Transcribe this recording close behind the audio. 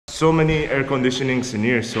so many air conditionings in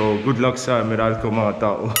here. So good luck sa Meralco mga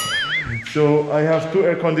tao. So I have 2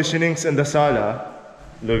 air conditionings in the sala.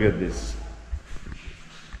 Look at this.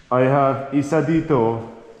 I have isa dito,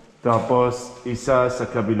 tapos isa sa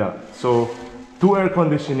kabila. So 2 air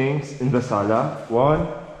conditionings in the sala,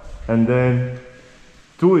 1, and then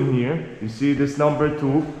 2 in here. You see this number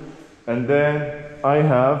 2, and then I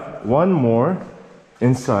have 1 more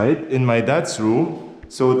inside in my dad's room.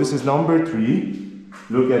 So this is number 3.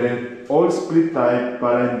 Look at it, all split type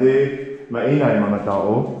para hindi maingay mga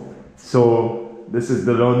tao. So this is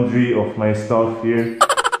the laundry of my stuff here.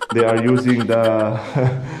 They are using the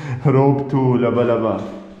rope to laba-laba.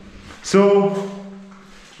 So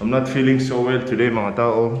I'm not feeling so well today mga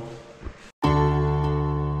tao.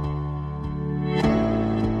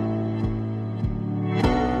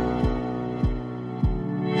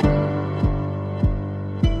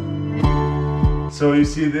 So you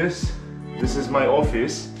see this? This is my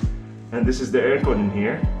office, and this is the aircon in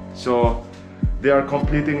here. So they are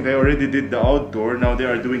completing, they already did the outdoor, now they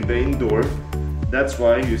are doing the indoor. That's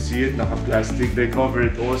why you see it, naka-plastic, they cover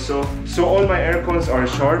it also. So all my aircons are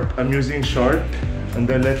Sharp, I'm using Sharp. And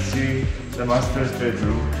then let's see the master's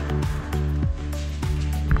bedroom.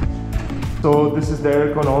 So this is the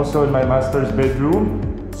aircon also in my master's bedroom.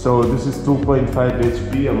 So this is 2.5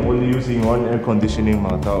 HP, I'm only using 1 air conditioning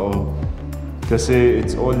mga tao. Kasi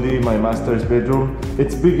it's only my master's bedroom.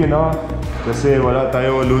 It's big enough kasi wala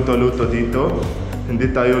tayo luto-luto dito. Hindi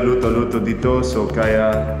tayo luto-luto dito, so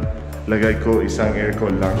kaya lagay ko isang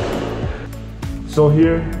aircon lang. So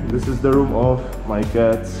here, this is the room of my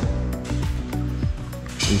cats.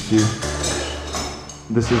 You see,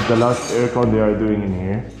 this is the last aircon they are doing in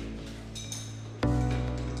here.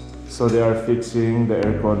 So they are fixing the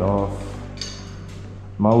aircon of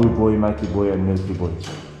Maui Boy, Maki Boy, and Milky Boy.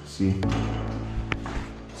 See?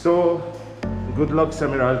 So, good luck sa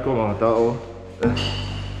Meralco mga tao.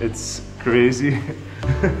 It's crazy.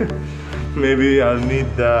 Maybe I'll need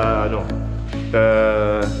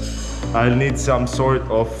I'll need some sort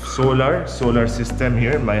of solar system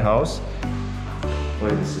here in my house. Why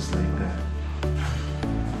this is like that?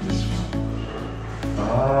 This one.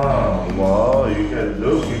 Ah, wow! You can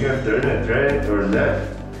look. You can turn it right or left.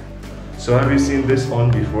 So have you seen this on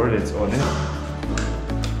before? Let's on it.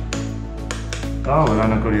 Ah, wala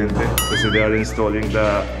na kuryente kasi they are installing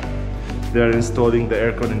the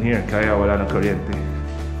aircon in here. Kaya wala na kuryente.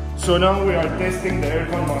 So now we are testing the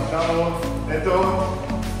aircon mga tao. Ito,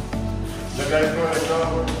 lagay ko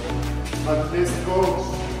ito. Mag-test ko.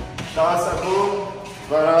 Taas ako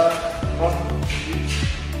para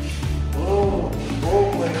oh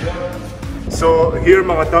my god. So here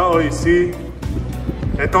mga tao, you see,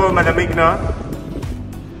 ito malamig na.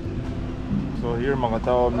 So here mga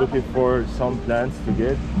tao, I'm looking for some plants to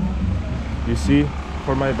get. You see,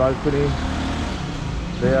 for my balcony,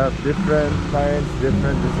 they have different kinds,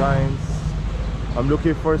 different designs. I'm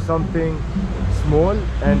looking for something small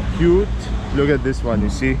and cute. Look at this one,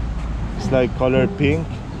 you see? It's like color pink.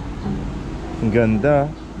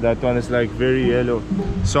 Ganda. That one is like very yellow.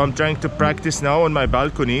 So I'm trying to practice now on my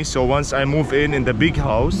balcony. So once I move in the big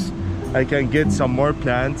house, I can get some more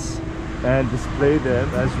plants and display them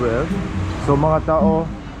as well. So mga tao,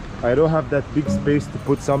 I don't have that big space to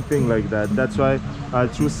put something like that. That's why I'll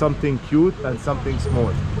choose something cute and something small.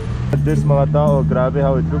 This mga tao, grabe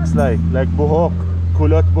how it looks like buhok,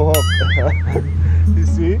 kulot buhok. You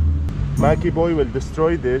see? Maki Boy will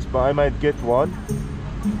destroy this, but I might get one.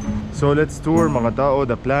 So let's tour mga tao,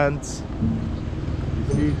 the plants.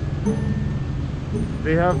 You see?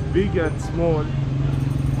 They have big and small.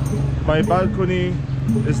 My balcony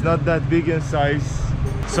is not that big in size.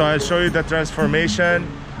 So I'll show you the transformation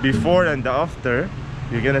before and the after.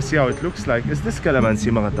 You're gonna see how it looks like. Is this calamansi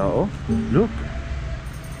mga tao? Look,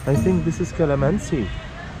 I think this is calamansi.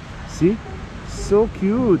 See? So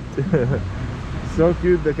cute. So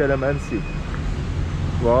cute, the calamansi.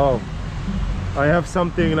 Wow. I have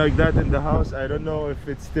something like that in the house. I don't know if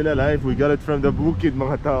it's still alive. We got it from the bukid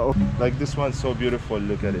mga tao. Like this one's so beautiful.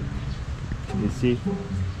 Look at it. You see?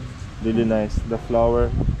 Really nice. The flower.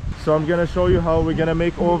 So I'm gonna show you how we're gonna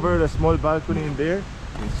make over the small balcony in there.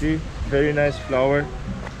 You see? Very nice flower.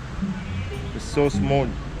 It's so small.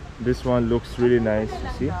 This one looks really nice. You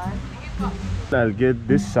see? I'll get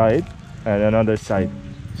this side and another side.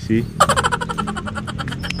 See?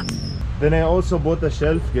 Then I also bought a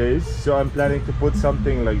shelf, guys. So I'm planning to put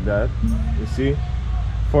something like that. You see?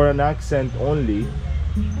 For an accent only.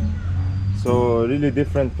 So really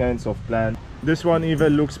different kinds of plant. This one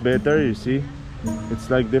even looks better, you see? It's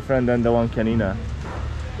like different than the one kanina.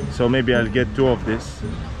 So maybe I'll get 2 of this.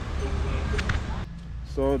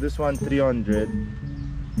 So this one 300.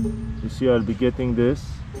 You see, I'll be getting this.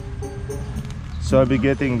 So I'll be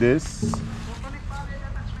getting this.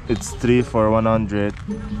 It's 3 for 100.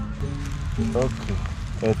 Okay,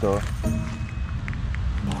 ito.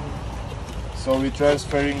 So we're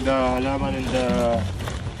transferring the halaman in the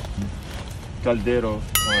caldero,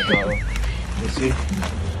 mga tao. You see?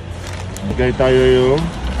 Lagay tayo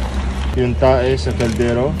yung tae sa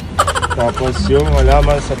caldero. Tapos yung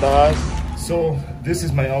halaman sa taas. So this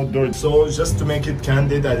is my outdoor. So just to make it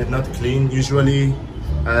candid, I did not clean. Usually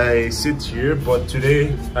I sit here, but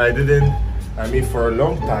today I didn't. I mean, for a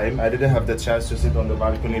long time I didn't have the chance to sit on the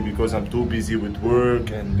balcony because I'm too busy with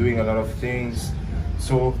work and doing a lot of things.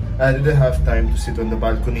 So I didn't have time to sit on the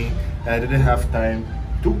balcony. I didn't have time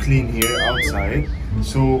to clean here outside.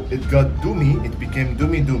 So it got doomy, it became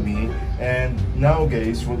doomy. And now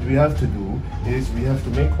guys, what we have to do is we have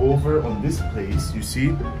to make over on this place. You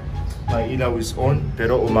see, my ilaw is on,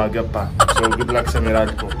 pero umaga pa. So good luck sa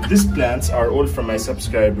Meralco. These plants are all from my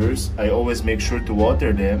subscribers. I always make sure to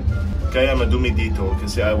water them. Kaya madumi dito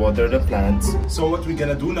kasi I water the plants. So what we're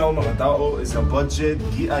gonna do now, mga tao, is a budget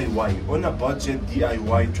DIY. On a budget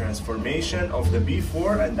DIY transformation of the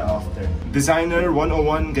before and the after. Designer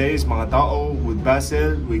 101 guys, mga tao, with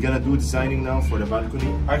Basil. We're gonna do designing now for the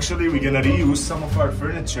balcony. Actually, we're gonna reuse some of our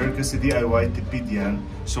furniture kasi DIY tipid yan.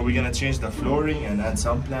 So we're gonna change the flooring and add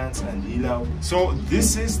some plants and ilaw. So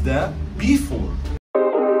this is the before.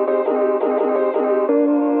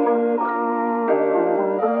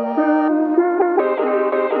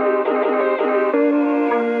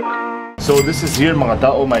 So this is here, mga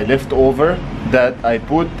tao, my leftover that I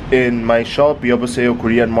put in my shop, YOBOSEYO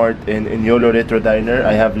Korean Mart in YOLO Retro Diner.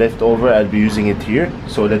 I have leftover, I'll be using it here.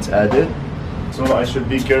 So let's add it. So I should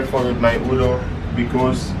be careful with my ulo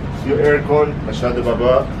because yung aircon masyado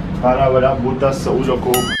baba para wala butas sa ulo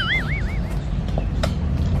ko.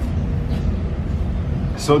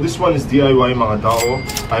 So this one is DIY, mga tao.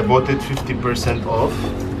 I bought it 50% off.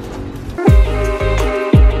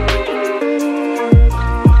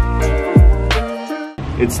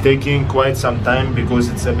 It's taking quite some time because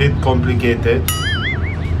it's a bit complicated.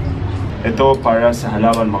 Ito para sa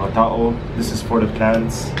halaman, mga tao. This is for the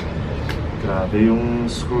plants. Grabe yung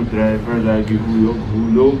screwdriver, lagi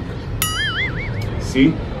hulog.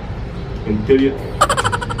 See? Interior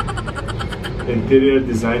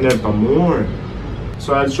designer pa more.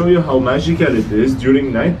 So I'll show you how magical it is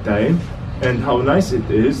during night time and how nice it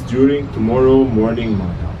is during tomorrow morning,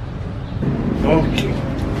 mga tao. Okay.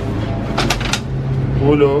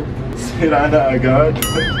 Hulog, sira na agad.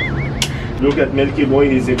 Look at Milky Boy,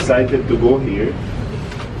 he's excited to go here.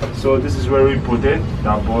 So this is where we put it.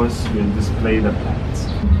 Tapos we'll display the plants.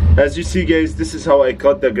 As you see guys, this is how I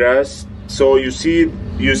cut the grass. So you see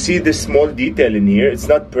this small detail in here. It's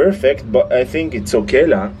not perfect, but I think it's okay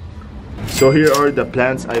lang. So here are the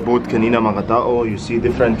plants I bought kanina, mga tao. You see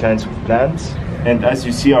different kinds of plants. And as you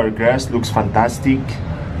see, our grass looks fantastic.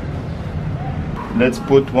 Let's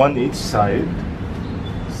put one each side.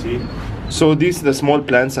 See? So these are the small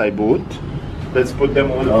plants I bought. Let's put them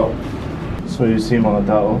all out. So you see, mga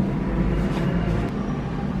tao.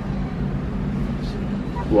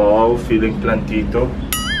 Wow, feeling plantito.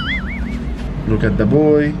 Look at the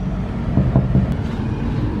boy.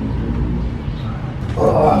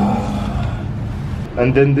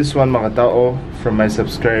 And then this one, mga tao, from my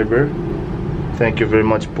subscriber. Thank you very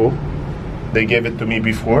much po. They gave it to me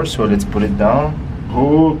before, so let's put it down.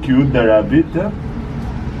 Oh, cute, the rabbit.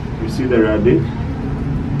 You see the rabbit?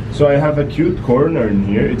 So I have a cute corner in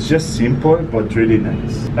here. It's just simple but really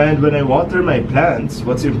nice. And when I water my plants,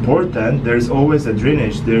 what's important, there's always a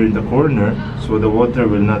drainage there in the corner, so the water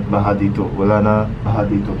will not baha dito. Wala na baha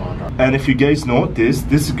dito. And if you guys notice,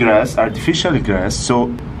 this grass, artificial grass,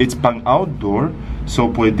 so it's pang outdoor.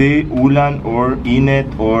 So pwede ulan or init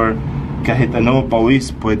or kahit ano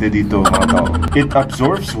pawis pwede dito, mga tao. It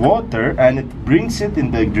absorbs water and it brings it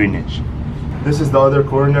in the drainage. This is the other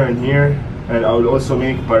corner in here, and I will also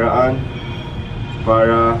make paraan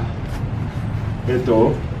para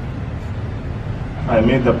ito. I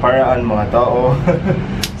made the paraan, mga tao.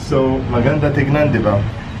 So maganda tignan, di ba?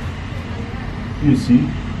 You see?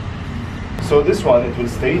 So this one, it will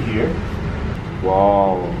stay here.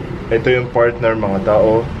 Wow! Ito yung partner, mga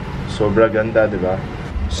tao. Sobra ganda, di ba?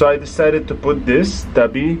 So I decided to put this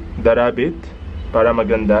Dami, the rabbit, para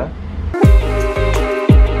maganda.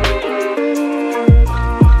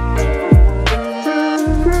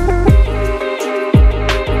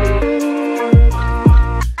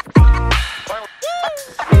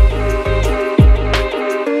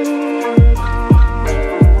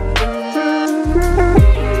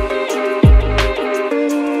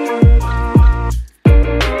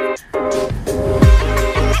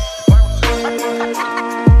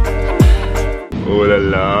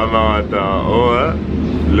 Hala mga tao ha.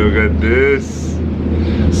 Look at this.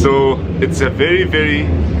 So it's a very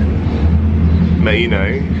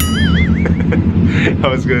mainay. I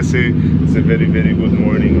was gonna say it's a very good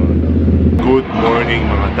morning mga tao. Good morning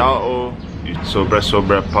mga tao.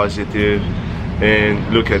 Sobra positive. And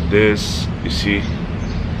look at this. You see,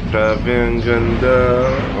 grabe ang ganda.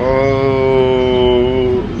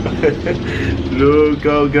 Oh. Look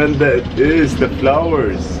how ganda it is, the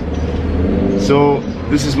flowers. So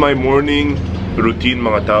this is my morning routine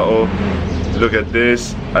mga tao. Look at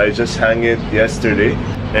this, I just hang it yesterday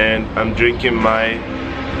and I'm drinking my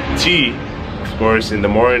tea, of course, in the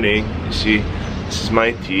morning. You see, this is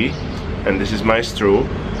my tea and this is my straw.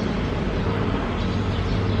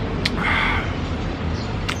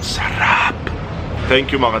 Sarap.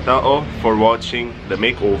 Thank you mga tao for watching the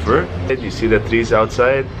makeover. You see the trees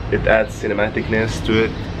outside? It adds cinematicness to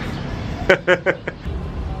it.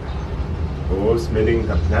 Oh, smelling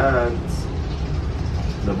the plants.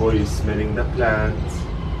 The boy is smelling the plants.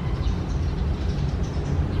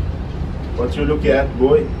 What you looking at,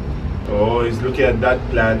 boy? Oh, he's looking at that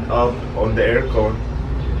plant up on the aircon.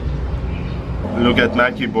 Look at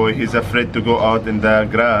Mackie boy, he's afraid to go out in the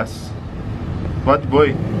grass. What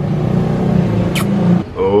boy?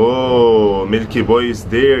 Oh, Milky boy is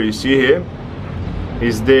there. You see him?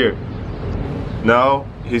 He's there. Now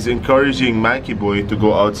he's encouraging Mackie boy to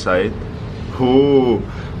go outside. Oh,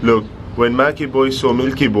 look, when Mackie boy saw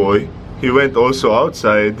Milky boy, he went also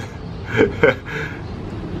outside.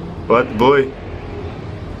 What boy?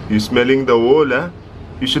 You smelling the wall, huh?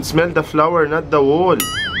 You should smell the flower, not the wall.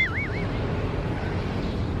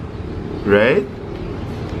 Right?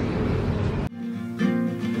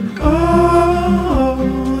 Oh,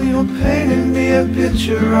 you're painting me a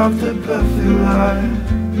picture of the perfect life.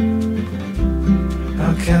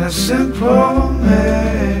 How can a simple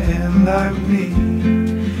man like me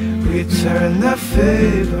return the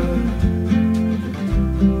favor?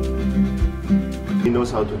 He knows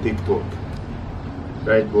how to TikTok.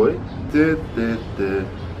 Right, boy? Do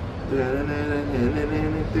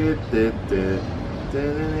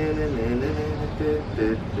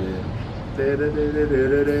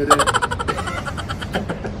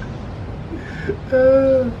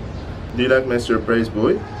you like my surprise,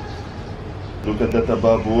 boy? Look at the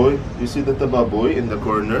taba, boy. You see the taba, boy, in the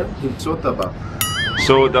corner? It's so taba.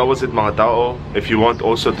 So that was it mga tao. If you want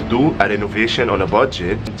also to do a renovation on a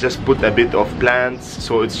budget, just put a bit of plants,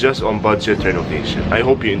 so it's just on budget renovation. I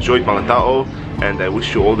hope you enjoyed mga tao, and I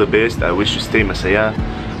wish you all the best. I wish you stay masaya.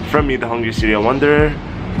 From me, the Hungry Syrian Wanderer,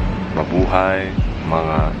 mabuhay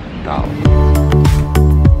mga tao.